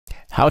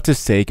How to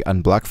stake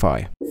on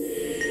Blockfi.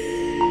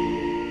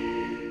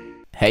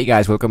 Hey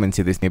guys, welcome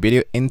into this new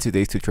video. In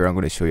today's tutorial, I'm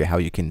going to show you how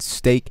you can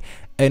stake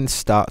and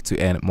start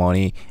to earn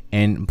money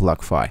in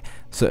Blockfi.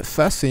 So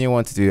first thing you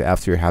want to do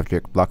after you have your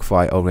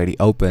Blockfi already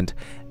opened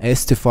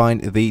is to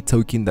find the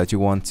token that you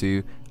want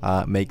to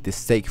make the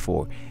stake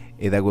for.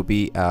 That will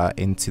be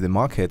into the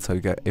market. So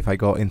if I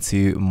go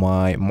into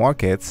my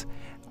markets,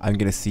 I'm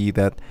going to see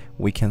that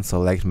we can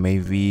select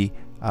maybe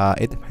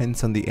it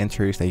depends on the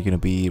interest that you're going to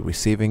be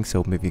receiving.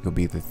 So maybe it could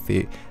be the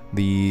 3%,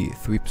 the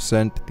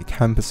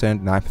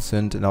 10%,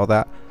 9% and all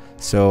that.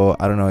 So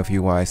I don't know if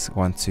you guys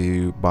want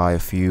to buy a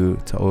few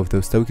of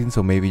those tokens,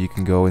 so maybe you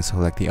can go and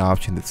select the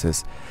option that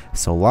says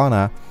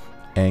Solana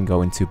and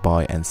go into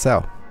buy and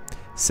sell.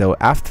 So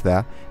after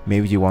that,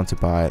 maybe you want to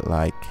buy,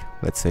 like,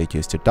 let's say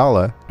just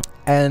 $1,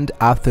 and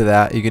after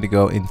that you're going to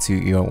go into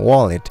your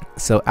wallet.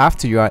 So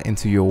after you are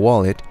into your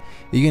wallet,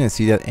 you're going to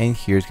see that in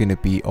here is going to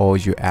be all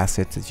your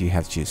assets that you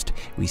have just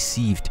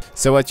received.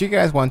 So what you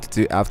guys want to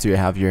do after you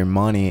have your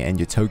money and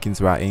your tokens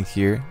right in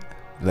here,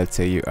 let's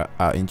say you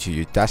are into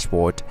your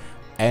dashboard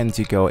and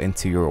you go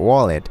into your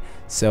wallet.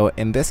 So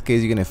in this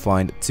case, you're going to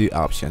find two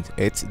options.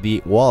 It's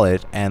the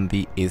wallet and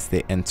the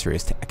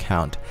interest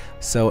account.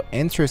 So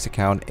interest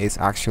account is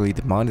actually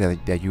the money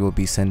that you will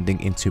be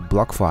sending into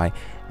Blockfi,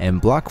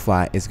 and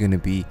Blockfi is going to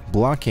be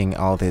blocking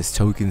all this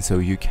tokens so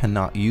you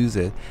cannot use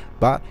it,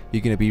 but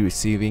you're going to be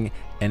receiving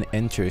an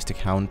interest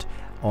account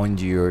on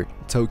your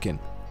token.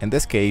 In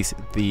this case,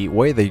 the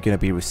way that you're going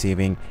to be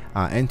receiving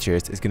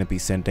interest is going to be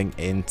sending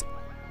in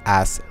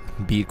as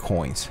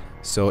Bitcoins.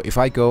 So if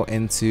I go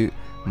into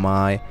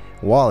my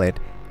wallet,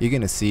 you're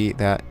going to see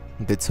that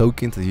the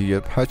tokens that you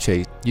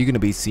purchased, you're going to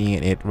be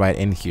seeing it right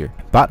in here,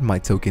 but my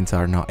tokens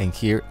are not in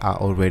here, are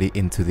already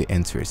into the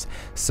interest.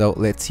 So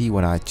let's see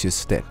what I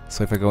just did.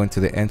 So if I go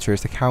into the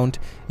interest account,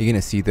 you're going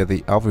to see that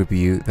the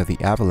overview, that the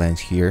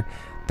avalanche here,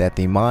 that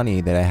the money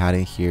that I had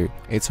in here,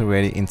 it's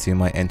already into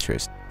my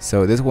interest.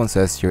 So this one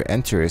says your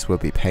interest will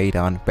be paid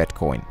on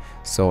Bitcoin.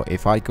 So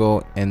if I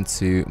go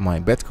into my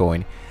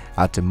Bitcoin,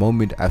 at the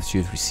moment I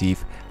should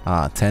receive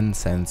 10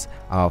 cents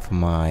of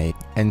my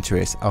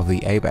interest of the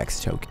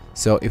AVAX token.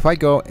 So if I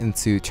go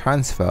into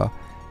transfer,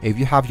 if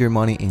you have your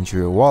money in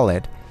your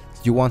wallet,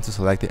 you want to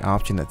select the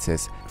option that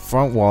says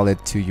from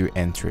wallet to your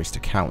interest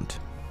account.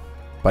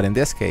 But in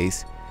this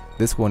case,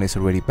 this one is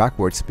already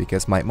backwards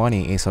because my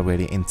money is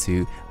already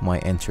into my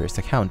interest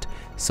account.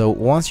 So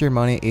once your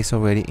money is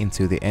already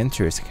into the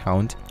interest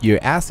account, your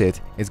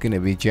asset is going to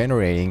be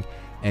generating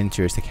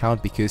interest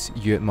account because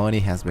your money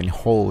has been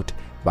held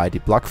by the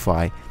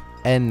Blockfi,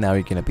 and now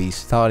you're going to be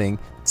starting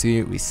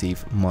to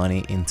receive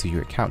money into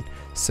your account.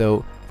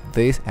 So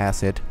this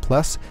asset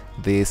plus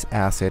this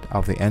asset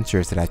of the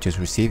interest that I just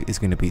received is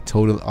going to be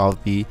total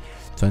of the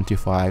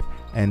 25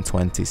 and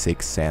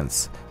 26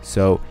 cents.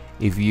 So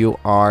if you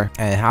are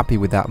happy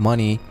with that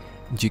money,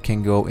 you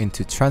can go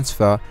into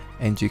transfer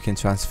and you can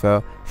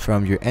transfer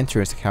from your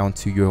interest account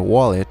to your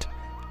wallet,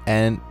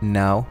 and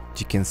now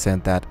you can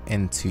send that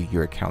into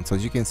your account. So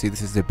as you can see,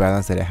 this is the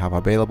balance that I have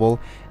available,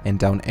 and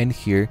down in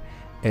here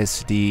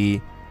is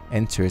the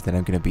interest that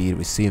I'm going to be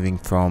receiving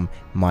from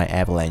my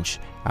avalanche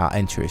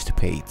interest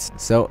paid.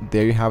 So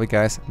there you have it,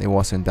 guys. It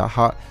wasn't that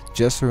hard.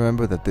 Just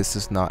remember that this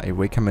is not a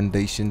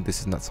recommendation. This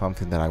is not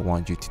something that I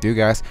want you to do,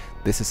 guys.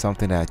 This is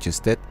something that I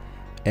just did,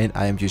 and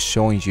I am just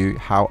showing you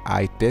how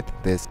I did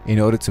this in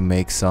order to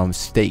make some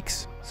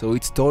stakes. So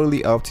it's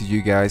totally up to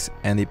you guys,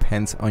 and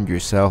depends on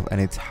yourself,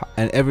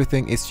 and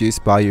everything is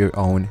just by your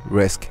own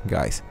risk,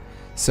 guys.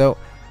 So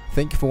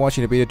thank you for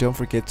watching the video. Don't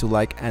forget to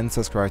like and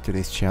subscribe to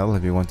this channel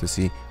if you want to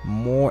see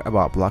more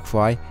about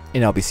Blockfi,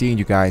 and I'll be seeing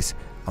you guys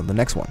on the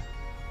next one.